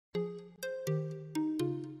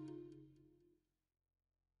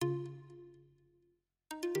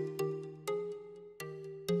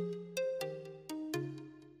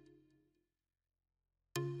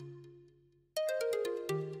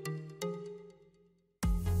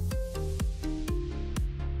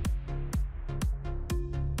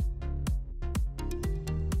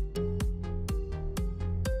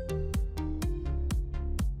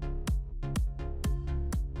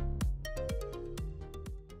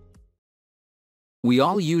We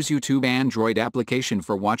all use YouTube Android application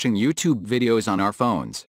for watching YouTube videos on our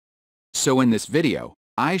phones. So in this video,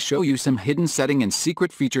 I show you some hidden setting and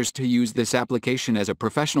secret features to use this application as a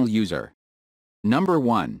professional user. Number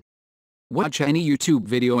 1. Watch any YouTube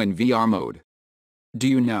video in VR mode. Do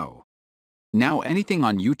you know? Now anything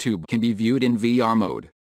on YouTube can be viewed in VR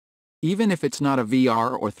mode. Even if it's not a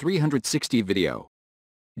VR or 360 video.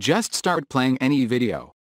 Just start playing any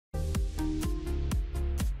video.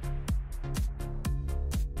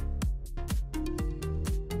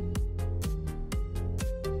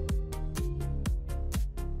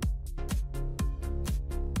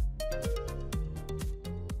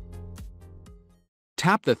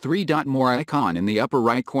 Tap the three-dot more icon in the upper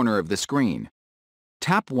right corner of the screen.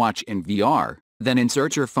 Tap Watch in VR, then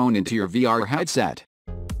insert your phone into your VR headset.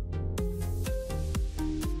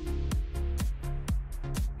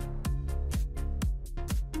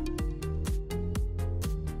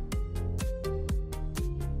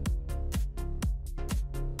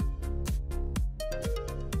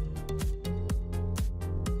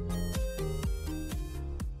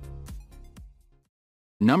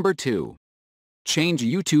 Number 2. Change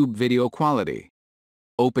YouTube video quality.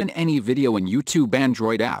 Open any video in YouTube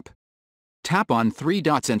Android app. Tap on three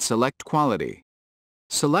dots and select Quality.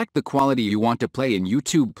 Select the quality you want to play in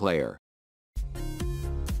YouTube Player.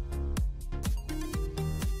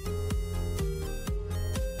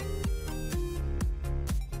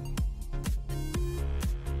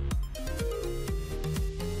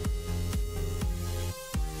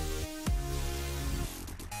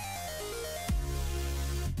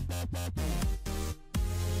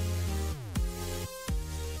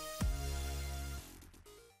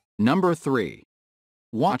 Number 3.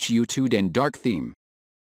 Watch YouTube in dark theme.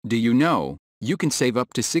 Do you know, you can save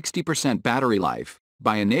up to 60% battery life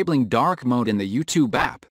by enabling dark mode in the YouTube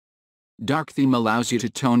app. Dark theme allows you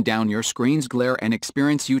to tone down your screen's glare and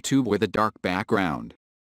experience YouTube with a dark background.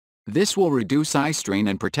 This will reduce eye strain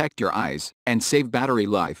and protect your eyes, and save battery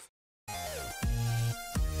life.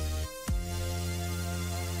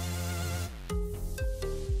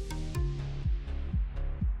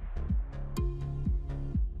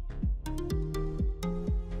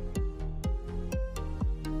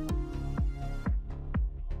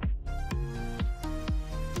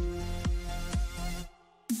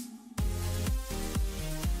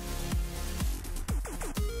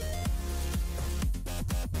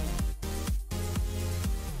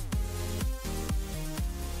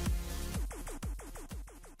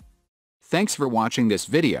 Thanks for watching this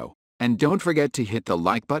video, and don't forget to hit the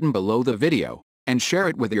like button below the video, and share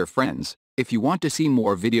it with your friends. If you want to see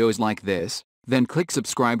more videos like this, then click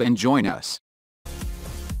subscribe and join us.